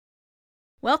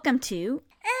Welcome to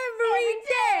Every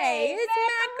Day is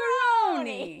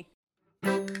Macaroni.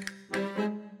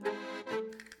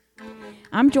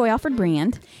 I'm Joy Alfred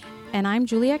Brand. And I'm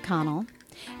Juliette Connell.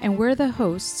 And we're the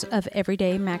hosts of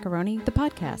Everyday Macaroni, the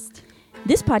podcast.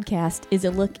 This podcast is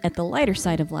a look at the lighter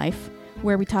side of life,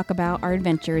 where we talk about our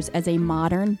adventures as a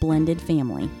modern blended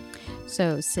family.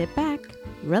 So sit back,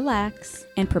 relax,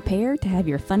 and prepare to have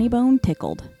your funny bone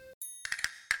tickled.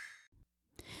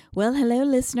 Well, hello,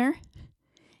 listener.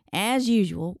 As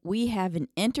usual, we have an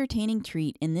entertaining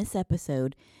treat in this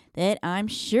episode that I'm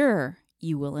sure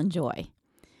you will enjoy.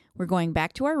 We're going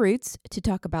back to our roots to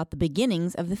talk about the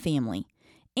beginnings of the family,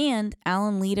 and Al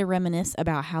and Lita reminisce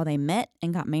about how they met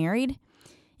and got married,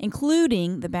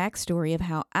 including the backstory of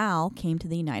how Al came to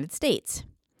the United States.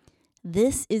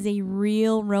 This is a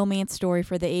real romance story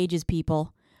for the ages,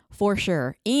 people, for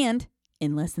sure, and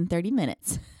in less than 30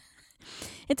 minutes.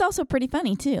 It's also pretty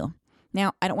funny, too.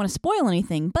 Now, I don't want to spoil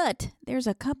anything, but there's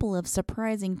a couple of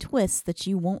surprising twists that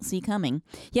you won't see coming.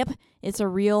 Yep, it's a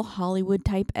real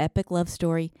Hollywood-type epic love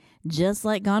story, just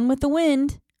like Gone with the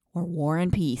Wind or War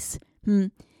and Peace.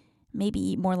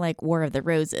 Maybe more like War of the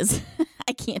Roses.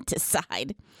 I can't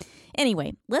decide.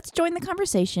 Anyway, let's join the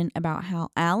conversation about how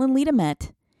Al and Lita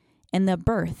met and the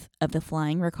birth of the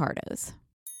Flying Ricardos.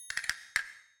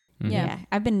 Mm-hmm. Yeah,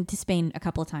 I've been to Spain a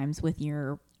couple of times with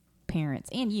your parents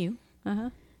and you. Uh-huh.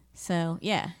 So,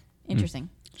 yeah, interesting.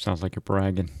 Sounds like you're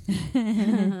bragging.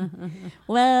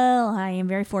 Well, I am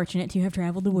very fortunate to have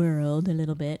traveled the world a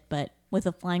little bit, but with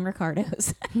the Flying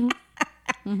Ricardos.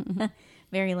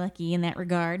 Very lucky in that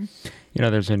regard. You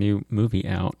know, there's a new movie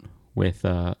out with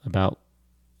about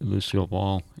Lucille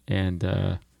Ball and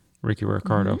Ricky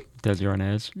Ricardo, Desi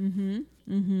Arnaz.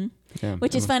 Yeah,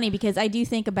 Which is funny because I do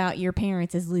think about your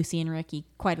parents as Lucy and Ricky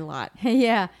quite a lot.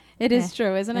 Yeah, it is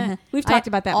true, isn't it? We've talked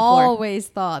about that before. I always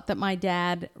thought that my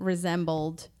dad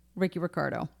resembled Ricky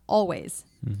Ricardo. Always.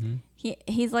 Mm-hmm.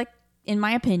 He's like, in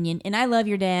my opinion, and I love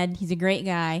your dad. He's a great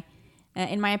guy.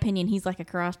 In my opinion, he's like a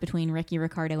cross between Ricky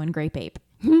Ricardo and Grape Ape.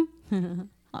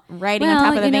 Riding on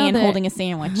top of the van holding a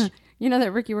sandwich. You know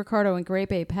that Ricky Ricardo and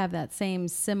Grape Ape have that same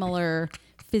similar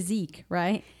physique,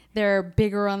 right? They're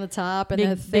bigger on the top and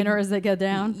they're thinner as they go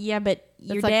down. Yeah, but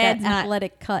your like dad's that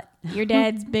athletic cut. Your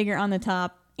dad's bigger on the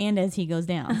top and as he goes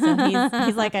down. So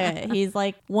he's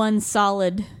like one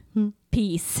solid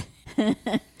piece.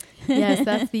 Yes,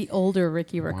 that's the older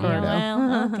Ricky Ricardo.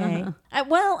 Well, okay.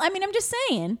 I'm just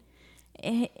saying,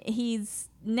 he's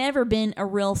never been a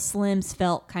real slim,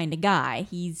 svelte kind of guy.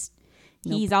 He's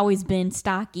always been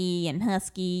stocky and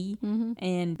husky,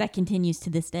 and that continues to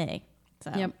this day.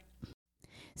 So. Yep.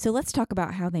 So let's talk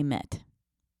about how they met.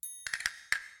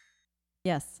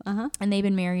 Yes. Uh-huh. And they've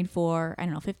been married for,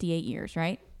 58 years,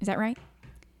 right? Is that right?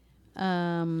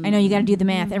 I know you got to do the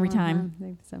math every time.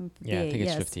 Yeah, I think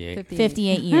it's 58.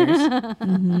 58 years.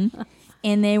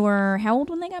 And they were, how old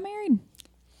when they got married?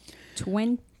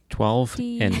 12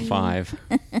 and 5.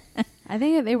 I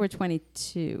think they were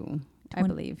 22, I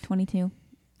believe. 22.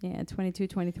 Yeah, 22,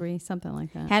 23, something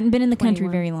like that. Hadn't been in the 21.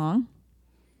 country very long.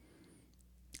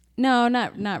 No,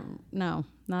 not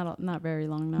very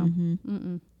long.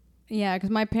 No. Yeah, because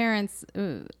my parents,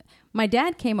 my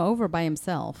dad came over by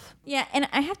himself. Yeah, and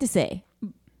I have to say,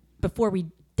 before we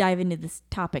dive into this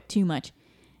topic too much,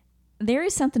 there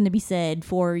is something to be said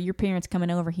for your parents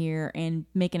coming over here and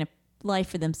making a life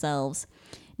for themselves,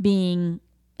 being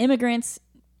immigrants,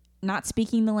 not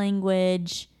speaking the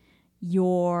language.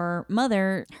 Your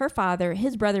mother, her father,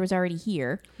 his brother was already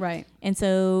here. Right. And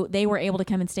so they were able to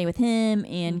come and stay with him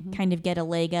and kind of get a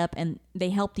leg up, and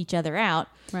they helped each other out.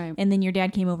 Right. And then your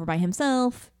dad came over by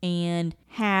himself and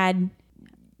had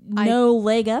no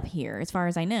leg up here, as far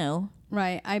as I know.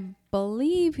 Right. I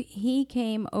believe he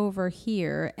came over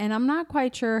here, and I'm not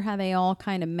quite sure how they all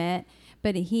kind of met,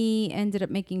 but he ended up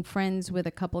making friends with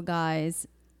a couple guys.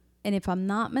 And if I'm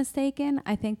not mistaken,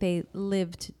 I think they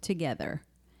lived together.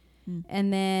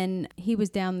 And then he was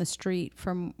down the street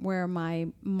from where my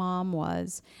mom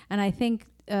was. And I think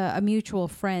a mutual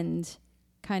friend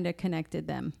kind of connected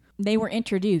them. They were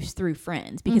introduced through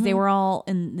friends because they were all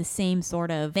in the same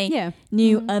sort of... They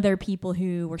knew other people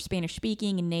who were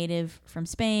Spanish-speaking and native from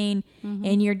Spain.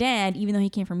 And your dad, even though he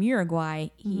came from Uruguay,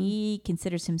 he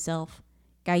considers himself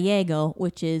Gallego,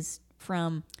 which is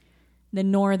from the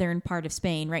northern part of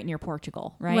Spain, right near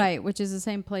Portugal, right? Right, which is the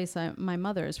same place my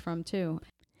mother is from, too.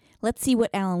 Let's see what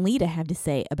Al and Lita have to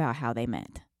say about how they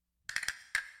met.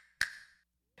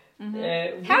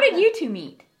 How did you two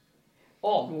meet?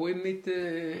 We meet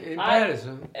in Paris.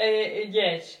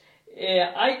 Yes.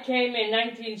 I came in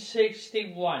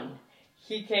 1961.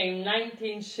 He came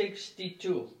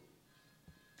 1962.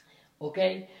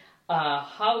 Okay?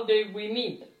 how did we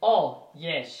meet? Oh,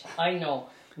 yes, I know.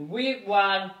 We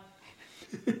were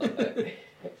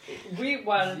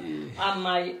at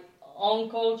my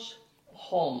uncle's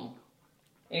home,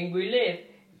 and we lived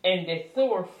in the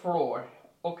third floor,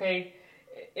 okay?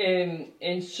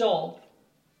 And so,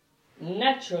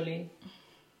 naturally,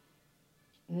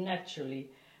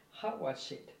 how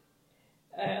was it?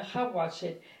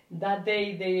 That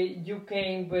day you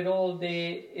came with all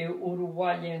the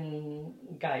Uruguayan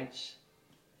guys?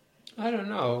 I don't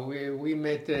know. We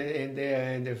met in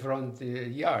the front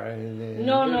yard.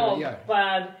 No, yard.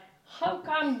 but how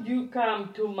come you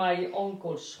come to my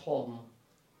uncle's home?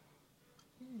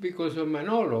 Because of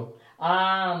Manolo.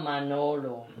 Ah,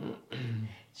 Manolo.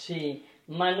 See,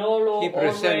 Manolo He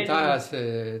presented already us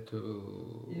to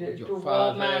your Roman,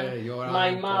 father, your my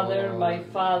uncle. mother, my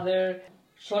father.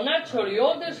 So naturally,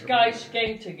 all these guys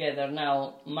came together.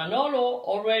 Now, Manolo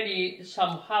already,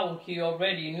 somehow, he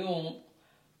already knew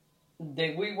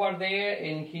that we were there,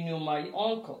 and he knew my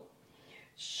uncle.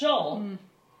 So,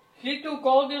 he took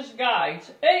all these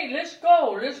guys, hey, let's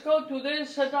go to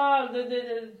this, that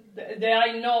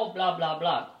I know, blah, blah,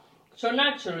 blah. So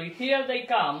naturally, here they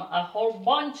come, a whole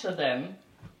bunch of them.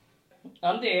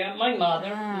 I'm there, my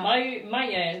mother, my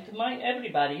aunt, my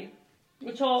everybody.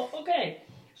 So, okay.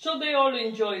 So they all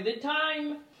enjoy the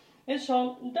time, and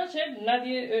so that's it.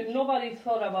 Nobody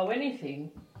thought about anything.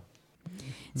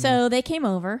 So they came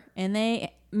over and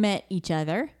they met each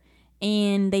other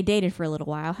and they dated for a little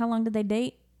while. How long did they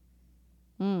date?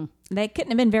 They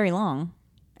couldn't have been very long.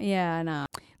 Yeah, I know.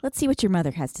 Let's see what your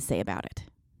mother has to say about it.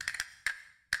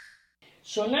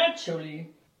 So naturally,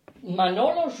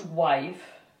 Manolo's wife,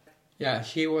 Yeah,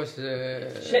 she was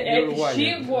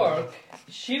Uruguayan.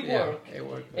 she Yeah, worked they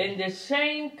worked. in the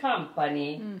same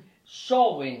company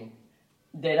showing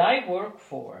that I work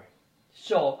for.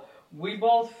 So we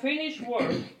both finished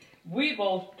work, we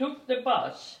both took the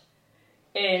bus,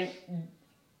 and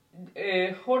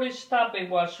her stop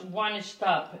was one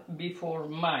stop before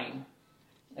mine.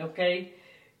 Okay?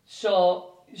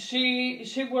 So she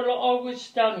will always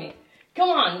tell me, come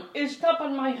on, stop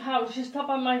at my house,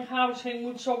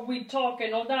 and so we talk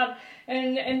and all that,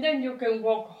 and then you can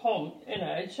walk home. And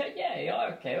I said,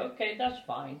 yeah, okay, that's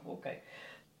fine, okay.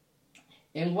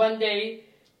 And one day,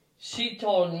 she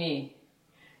told me,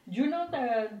 you know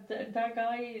that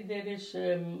guy that is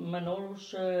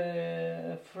Manolo's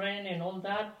friend and all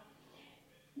that?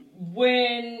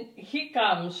 When he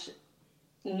comes,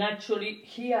 naturally,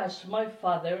 he asks my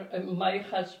father, my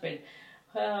husband,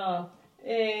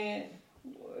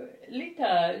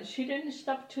 Lita, she didn't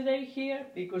stop today here?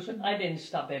 Because I didn't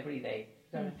stop every day.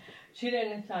 She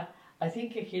didn't stop. I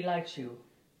think he likes you.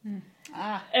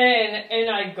 And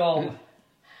I go,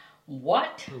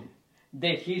 what?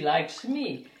 That he likes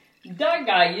me? That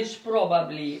guy is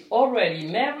probably already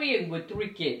married with 3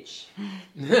 kids.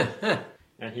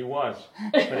 And he was,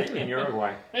 but in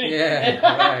Uruguay. Yeah,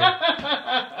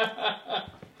 right.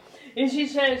 And she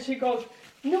goes,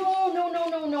 no,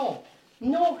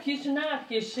 he's not.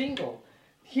 He's single.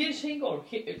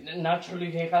 Naturally,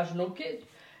 he has no kids.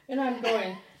 And I'm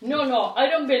going, no, I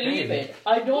don't believe it.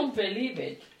 I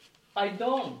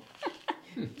don't.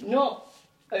 No.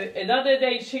 Another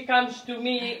day, she comes to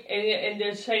me and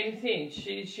the same thing.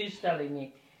 She's telling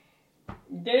me,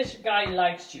 this guy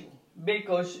likes you.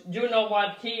 Because you know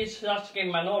what, he is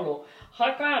asking Manolo,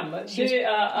 how come? She's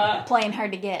playing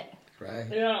hard to get. Right.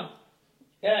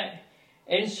 Yeah.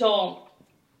 And so,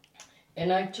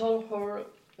 and I told her,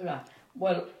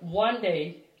 well, one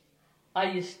day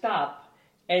I stopped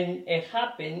and it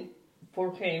happened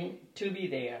for him to be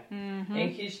there. Mm-hmm.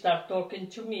 And he started talking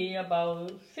to me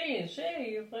about things.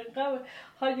 Hey,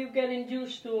 how you getting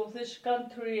used to this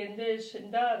country and this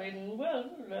and that? And well,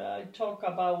 I talk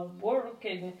about work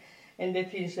and the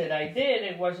things that I did.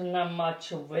 It wasn't not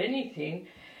much of anything.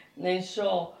 And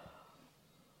so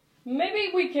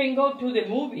maybe we can go to the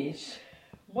movies.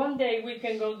 One day we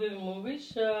can go to the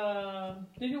movies.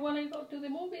 Do you want to go to the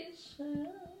movies?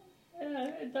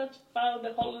 That's how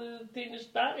the whole thing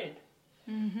started.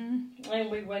 Mm-hmm.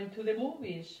 And we went to the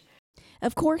movies.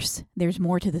 Of course, there's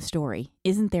more to the story.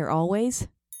 Isn't there always?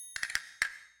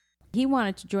 He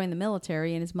wanted to join the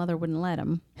military and his mother wouldn't let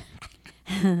him.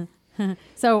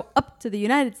 So up to the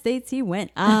United States he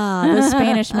went. The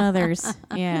Spanish mothers.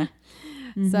 Yeah.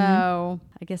 Mm-hmm. So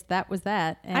I guess that was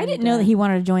that. And, I didn't know that he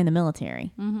wanted to join the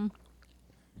military.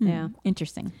 Mm-hmm. Yeah.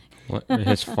 Interesting. Well,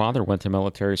 his father went to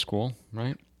military school,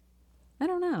 right? I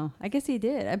don't know. I guess he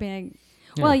did. I mean,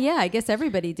 I guess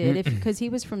everybody did because he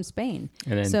was from Spain.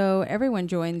 So everyone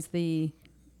joins the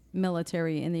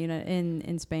military in the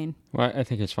in Spain. Well, I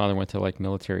think his father went to like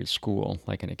military school,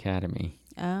 like an academy.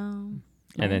 Oh.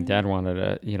 And then Dad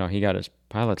wanted to, he got his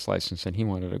pilot's license and he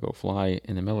wanted to go fly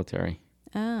in the military.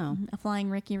 Oh. A Flying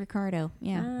Ricardo.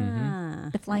 Yeah. Ah,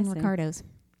 The Flying I see. Ricardos.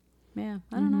 Yeah,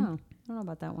 I don't know. I don't know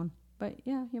about that one. But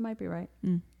yeah, you might be right.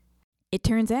 It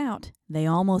turns out they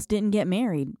almost didn't get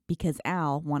married because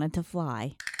Al wanted to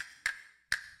fly.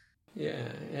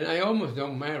 Yeah, and I almost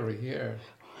don't marry here,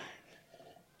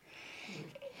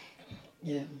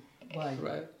 Yeah. Why?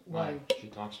 right? Why? She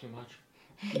talks too much.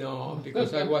 No,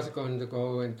 because I was going to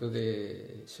go into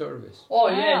the service. Oh,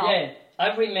 Wow. yeah.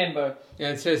 I remember.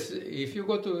 And it says, if you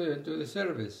go to the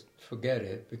service, forget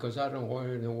it, because I don't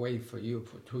want to wait for you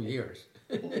for 2 years.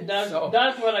 That's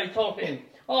what I told him.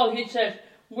 Oh, he says,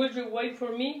 would you wait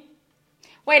for me?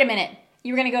 Wait a minute.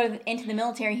 You were going to go into the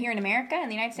military here in America, in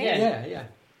the United States? Yeah.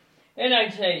 And I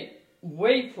say,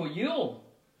 wait for you?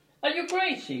 Are you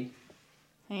crazy?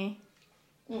 Hey.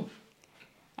 Mm.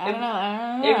 I don't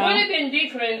know. It would have been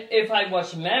different if I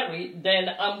was married, then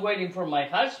I'm waiting for my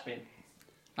husband.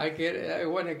 I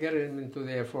want to get him into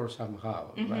the Air Force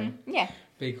somehow, right? Yeah.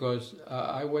 Because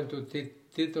I went to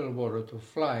Titelboro to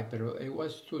fly, but it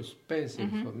was too expensive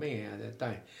for me at the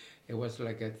time. It was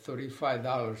like at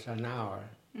 $35 an hour.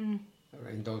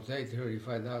 In those days,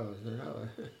 $35 an hour.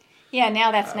 Yeah,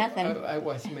 now that's nothing. I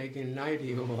was making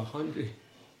 90 or 100,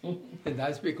 and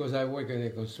that's because I work in the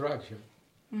construction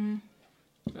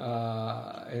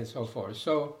and so forth.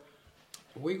 So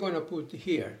we're gonna put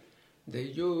here that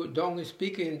you don't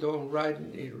speak and don't write,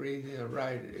 read and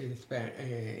write in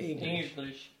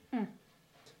English.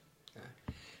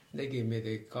 They give me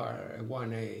the car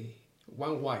 1A,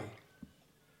 1Y.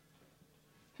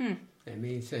 That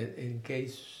means in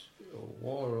case of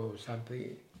war or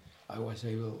something, they was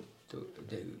able to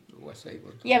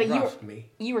draft me.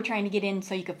 You were trying to get in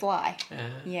so you could fly.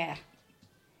 Yeah.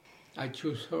 I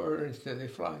choose her instead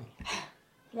of fly.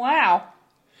 Wow.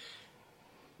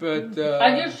 But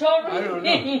Are you sorry? I don't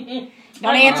know.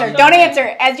 Don't answer. Don't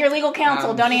answer. As your legal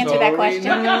counsel, don't answer that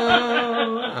question.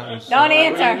 Don't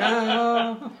answer.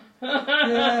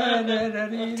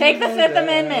 Take the Fifth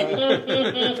Amendment.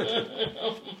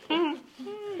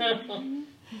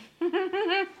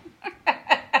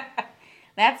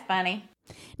 That's funny.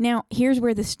 Now, here's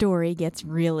where the story gets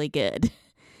really good.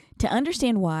 To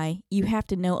understand why, you have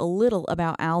to know a little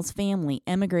about Al's family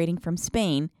emigrating from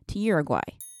Spain to Uruguay.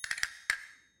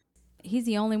 He's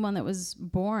the only one that was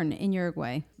born in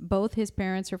Uruguay. Both his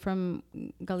parents are from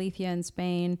Galicia in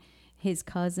Spain. His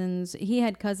cousins, he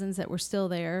had cousins that were still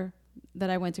there that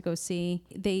I went to go see.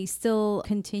 They still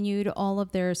continued all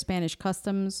of their Spanish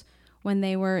customs when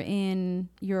they were in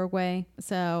Uruguay.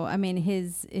 So, I mean,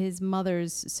 his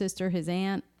mother's sister, his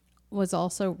aunt, was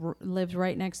also lived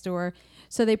right next door.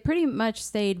 So they pretty much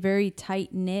stayed very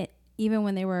tight-knit even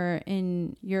when they were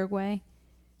in Uruguay.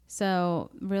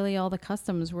 So really all the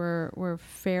customs were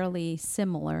fairly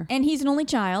similar. And he's an only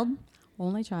child.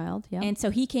 Only child, yeah. And so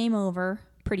he came over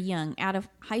pretty young. Out of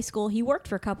high school, he worked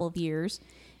for a couple of years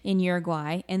in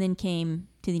Uruguay and then came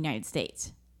to the United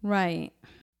States. Right.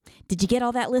 Did you get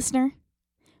all that, listener?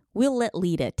 We'll let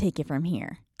Lita take it from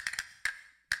here.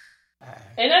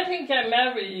 And I think I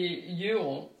married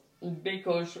you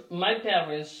because my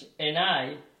parents and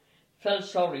I felt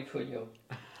sorry for you.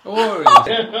 Oh,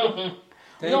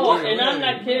 No, and I'm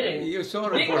not kidding. You're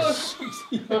sorry Because- for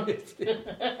 6 years.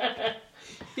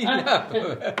 Enough.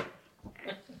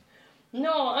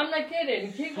 No, I'm not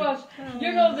kidding. He was,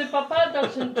 the papa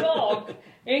doesn't talk,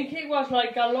 and he was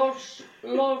like a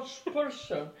lost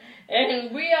person.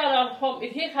 And we are at home.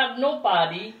 He had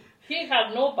nobody,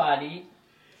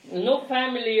 no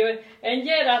family, and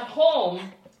yet at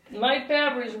home, my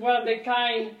parents were the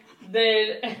kind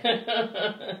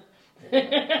that...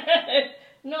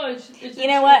 No, it's You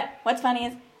know what? What's funny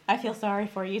is I feel sorry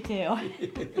for you too.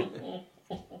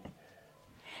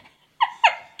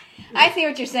 I see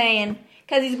what you're saying,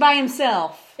 because he's by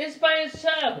himself. It's by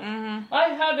itself. I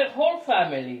had a whole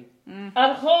family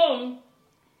at home,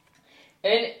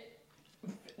 and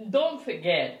don't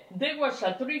forget, there was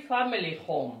a 3-family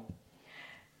home.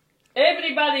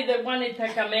 Everybody that wanted to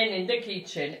come in the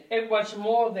kitchen, it was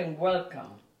more than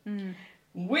welcome.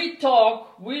 We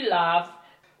talk, we laugh.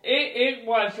 It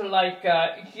was like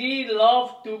he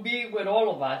loved to be with all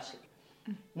of us.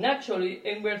 Naturally,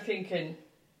 and we're thinking,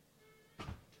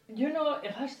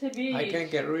 it has to be... I can't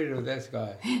get rid of this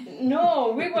guy.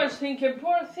 No, we was thinking,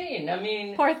 poor thing. I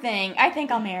mean... Poor thing. I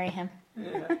think I'll marry him.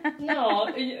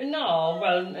 No,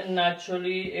 well,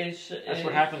 naturally, it's... That's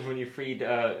what happens when you feed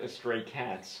stray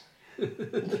cats. Meow,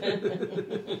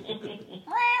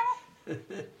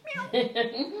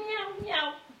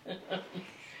 meow.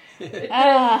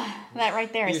 That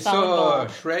right there is You solid saw gold.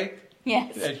 Shrek,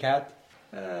 Yes. the cat?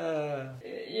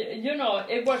 You know,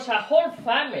 it was a whole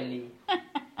family.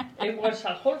 It was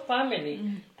a whole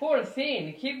family. Poor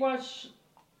thing. He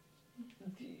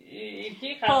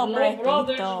had no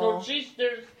brothers, no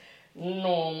sisters,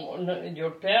 no,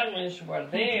 your parents were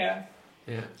there.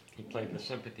 Yeah. He played the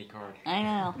sympathy card. I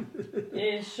know.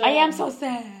 So, I am so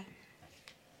sad.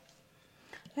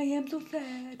 I am so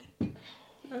sad.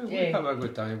 We have a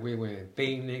good time. We went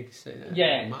picnics,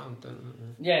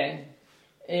 mountain. Yeah,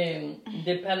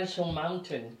 the Palison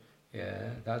Mountain. Yeah,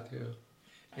 that too.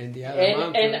 And the other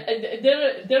mountain. And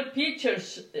there are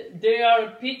pictures. There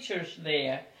are pictures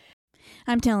there.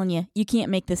 I'm telling you, you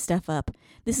can't make this stuff up.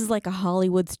 This is like a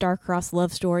Hollywood star-crossed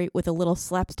love story with a little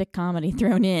slapstick comedy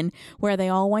thrown in, where they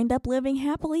all wind up living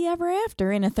happily ever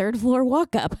after in a third-floor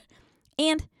walk-up.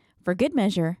 And, for good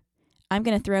measure, I'm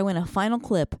going to throw in a final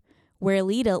clip where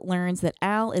Lita learns that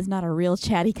Al is not a real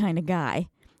chatty kind of guy,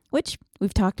 which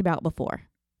we've talked about before.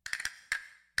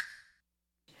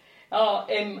 Oh,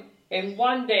 and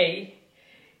one day,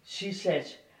 she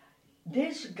says,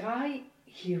 this guy,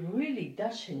 he really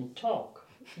doesn't talk.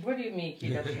 What do you mean he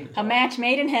doesn't talk? A match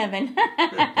made in heaven.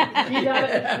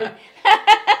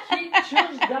 He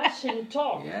just doesn't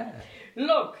talk. Yeah.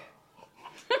 Look,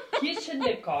 he's in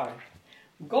the car.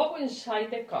 Go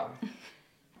inside the car.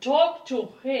 Talk to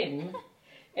him.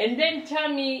 And then tell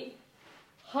me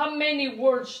how many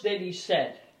words that he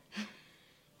said.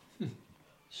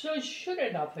 So sure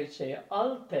enough, I say,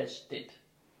 I'll test it.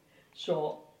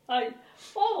 So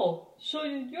so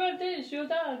you're this, you're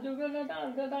that, you're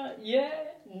that. Yeah,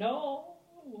 no,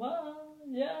 well,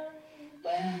 yeah,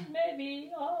 well,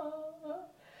 maybe,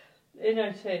 And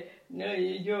I say, no,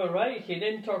 you're right, he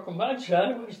didn't talk much,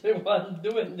 I was the one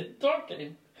doing the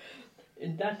talking.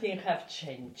 Nothing has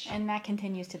changed. And that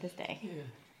continues to this day.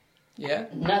 Yeah.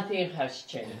 Nothing has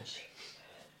changed.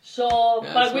 So,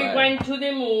 but we went to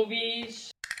the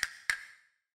movies.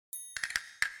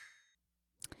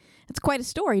 It's quite a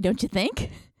story, don't you think?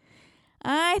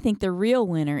 I think the real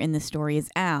winner in the story is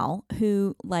Al,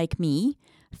 who, like me,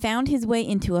 found his way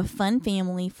into a fun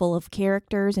family full of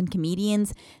characters and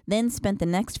comedians, then spent the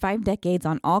next 5 decades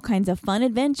on all kinds of fun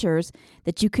adventures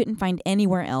that you couldn't find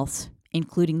anywhere else,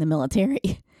 including the military.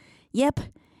 Yep,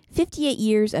 58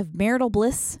 years of marital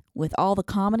bliss with all the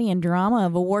comedy and drama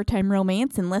of a wartime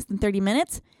romance in less than 30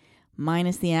 minutes,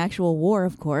 minus the actual war,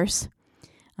 of course.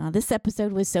 This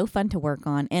episode was so fun to work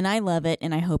on, and I love it,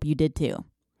 and I hope you did too.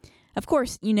 Of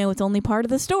course, you know it's only part of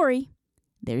the story.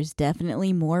 There's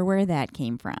definitely more where that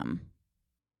came from.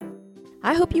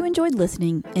 I hope you enjoyed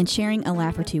listening and sharing a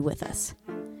laugh or two with us.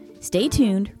 Stay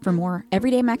tuned for more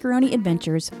Everyday Macaroni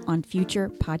adventures on future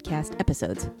podcast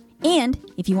episodes. And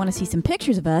if you want to see some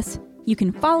pictures of us, you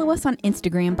can follow us on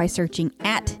Instagram by searching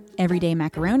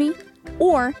 @EverydayMacaroni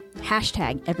or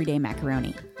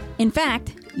 #EverydayMacaroni. In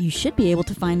fact, you should be able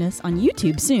to find us on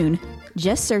YouTube soon.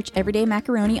 Just search Everyday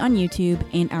Macaroni on YouTube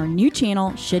and our new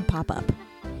channel should pop up.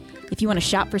 If you want to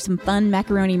shop for some fun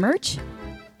macaroni merch,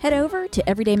 head over to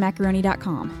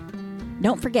everydaymacaroni.com.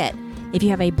 Don't forget, if you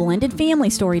have a blended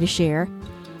family story to share,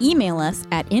 email us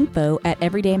at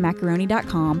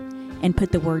info@everydaymacaroni.com and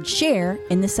put the word share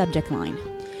in the subject line.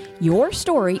 Your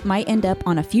story might end up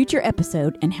on a future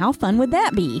episode, and how fun would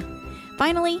that be?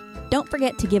 Finally, don't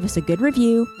forget to give us a good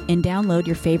review and download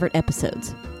your favorite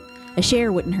episodes. A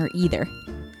share wouldn't hurt either.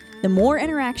 The more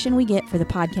interaction we get for the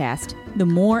podcast, the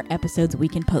more episodes we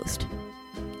can post.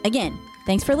 Again,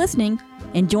 thanks for listening,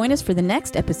 and join us for the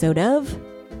next episode of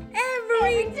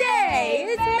Every Day